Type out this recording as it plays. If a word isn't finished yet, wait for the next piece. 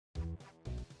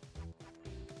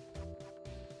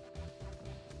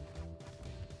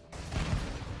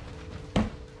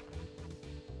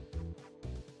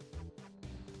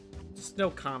Just no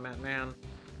comment, man.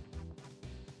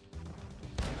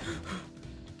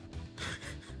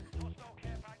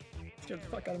 Scared the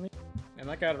fuck out of me. Man,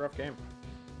 that guy had a rough game.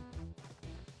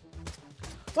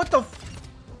 What the f—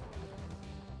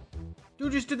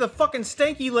 Dude just did the fucking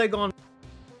stanky leg on—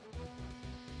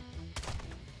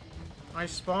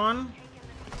 Nice spawn.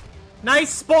 Nice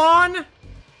spawn!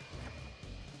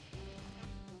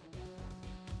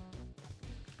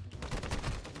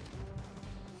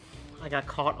 I got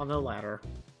caught on the ladder.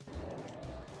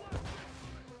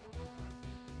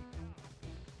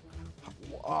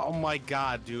 Oh my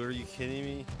god, dude, are you kidding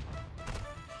me?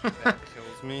 That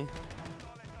kills me.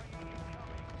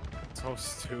 So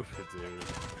stupid, dude.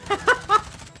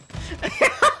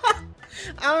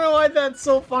 I don't know why that's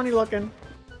so funny looking.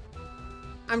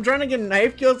 I'm trying to get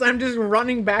knife kills, I'm just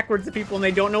running backwards to people and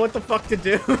they don't know what the fuck to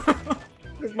do.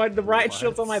 Because the riot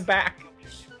shield's on my back.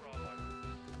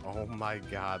 Oh my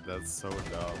god, that's so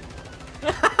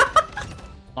dumb.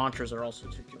 Launchers are also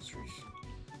 2 kill streaks.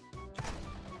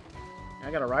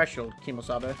 I got a riot shield,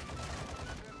 Kimosabe.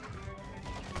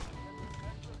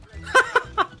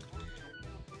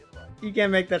 You can't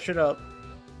make that shit up.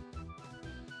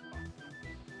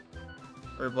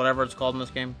 Or whatever it's called in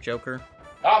this game, Joker.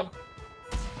 Oh.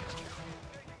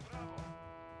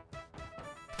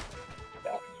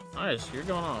 Nice, you're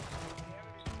going off.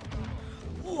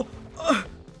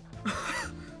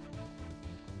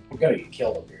 We're gonna get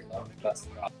killed over here, though. That's the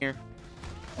problem. Here.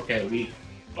 Okay, we...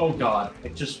 Oh god,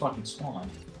 it just fucking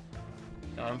spawned.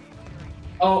 Got him.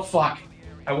 Oh fuck.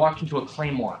 I walked into a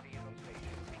claymore.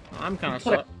 I'm kind of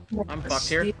stuck. I'm fucked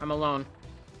here. I'm alone.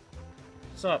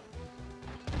 What's up?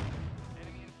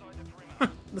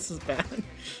 This is bad.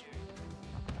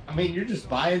 I mean, you're just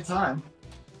buying time.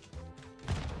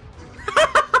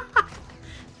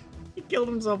 He killed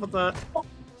himself with that.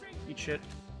 Eat shit.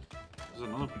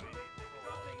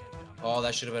 Oh,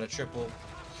 that should have been a triple.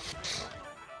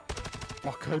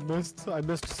 Fuck, I missed. I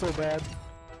missed so bad.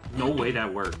 No way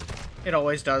that worked. It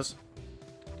always does.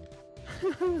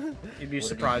 You'd be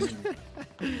surprised.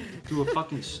 Threw a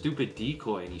fucking stupid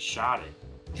decoy and he shot it.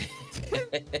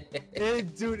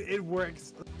 Dude, it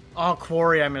works. Oh,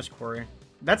 Quarry. I miss Quarry.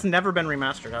 That's never been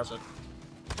remastered, has it?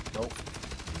 Nope.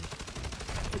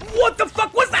 What the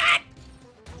fuck was that?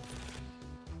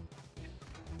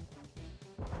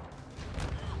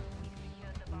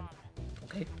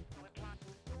 Okay.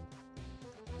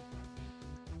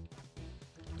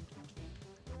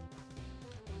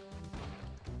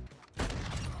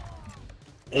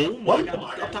 Oh my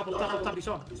god. Up top, he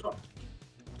saw him.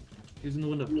 He was in the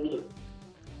window.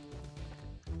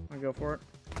 I go for it.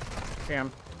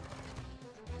 Damn.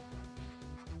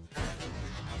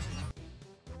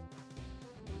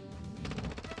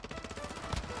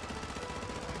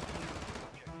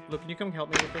 Look, can you come help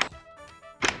me with this?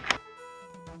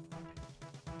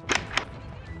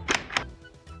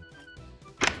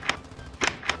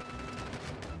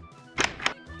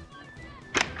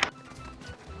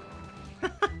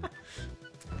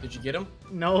 Did you get him?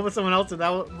 No, but someone else did that.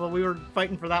 Well, we were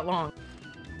fighting for that long.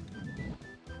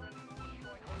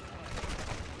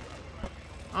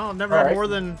 Oh, I've never had more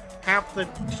than half the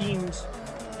team's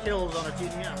kills on a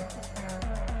TDM.